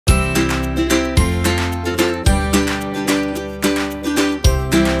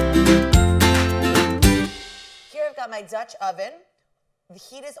my Dutch oven. The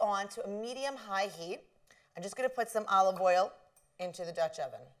heat is on to a medium-high heat. I'm just going to put some olive oil into the Dutch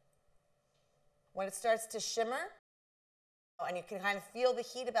oven. When it starts to shimmer, and you can kind of feel the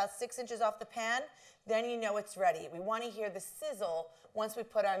heat about 6 inches off the pan, then you know it's ready. We want to hear the sizzle once we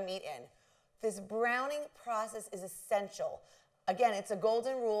put our meat in. This browning process is essential. Again, it's a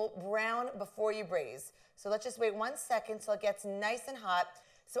golden rule, brown before you braise. So let's just wait 1 second till it gets nice and hot.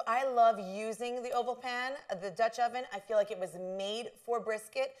 So I love using the oval pan, the Dutch oven. I feel like it was made for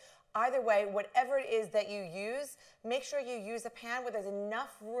brisket. Either way, whatever it is that you use, make sure you use a pan where there's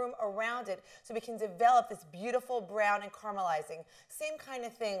enough room around it so we can develop this beautiful brown and caramelizing. Same kind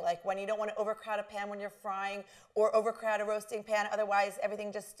of thing like when you don't want to overcrowd a pan when you're frying or overcrowd a roasting pan, otherwise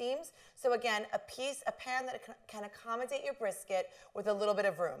everything just steams. So again, a pan that can accommodate your brisket with a little bit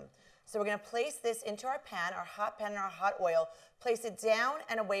of room. So we're going to place this into our pan, our hot pan and our hot oil. Place it down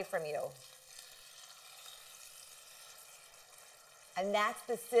and away from you. And that's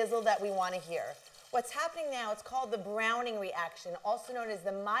the sizzle that we want to hear. What's happening now, it's called the browning reaction, also known as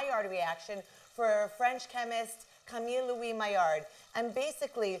the Maillard reaction for French chemist Camille Louis Maillard. And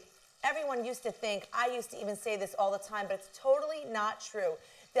basically, everyone used to think, I used to even say this all the time, but it's totally not true,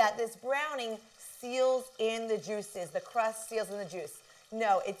 that this browning seals in the juices, the crust seals in the juice.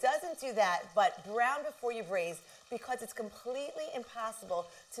 No, it doesn't do that, but brown before you braise, because it's completely impossible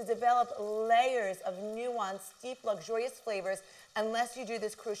to develop layers of nuanced, deep, luxurious flavors unless you do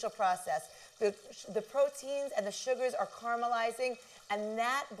this crucial process. The proteins and the sugars are caramelizing, and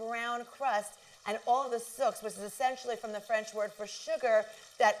that brown crust and all of the sucs, which is essentially from the French word for sugar,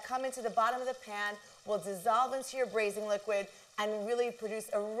 that come into the bottom of the pan will dissolve into your braising liquid and really produce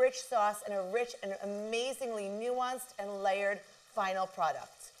a rich sauce and a rich and amazingly nuanced and layered final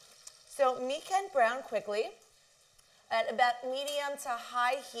product. So meat can brown quickly at about medium to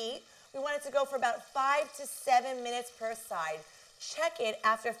high heat. We want it to go for about 5 to 7 minutes per side. Check it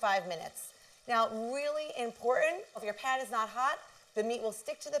after 5 minutes. Now, really important, if your pan is not hot, the meat will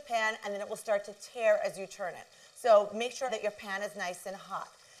stick to the pan and then it will start to tear as you turn it. So make sure that your pan is nice and hot.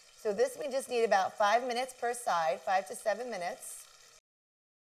 So this we just need about 5 minutes per side, 5 to 7 minutes.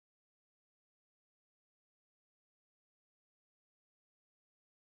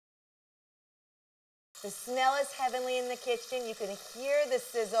 The smell is heavenly in the kitchen. You can hear the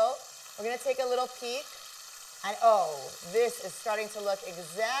sizzle. We're going to take a little peek. And oh, this is starting to look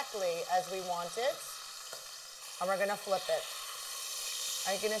exactly as we want it. And we're going to flip it.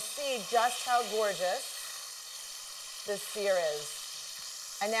 And you're going to see just how gorgeous this sear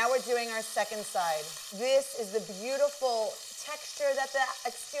is. And now we're doing our second side. This is the beautiful texture that the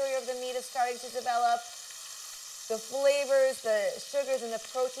exterior of the meat is starting to develop. The flavors, the sugars, and the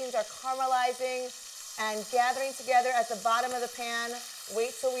proteins are caramelizing and gathering together at the bottom of the pan.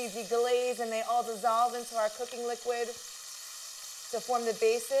 Wait till we deglaze and they all dissolve into our cooking liquid to form the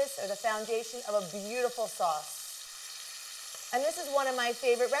basis or the foundation of a beautiful sauce. And this is one of my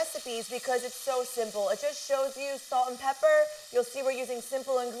favorite recipes because it's so simple. It just shows you salt and pepper. You'll see we're using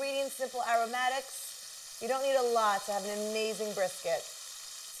simple ingredients, simple aromatics. You don't need a lot to have an amazing brisket.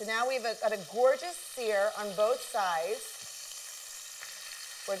 So now we've got a gorgeous sear on both sides.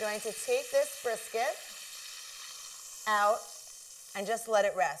 We're going to take this brisket out and just let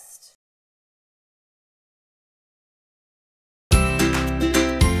it rest.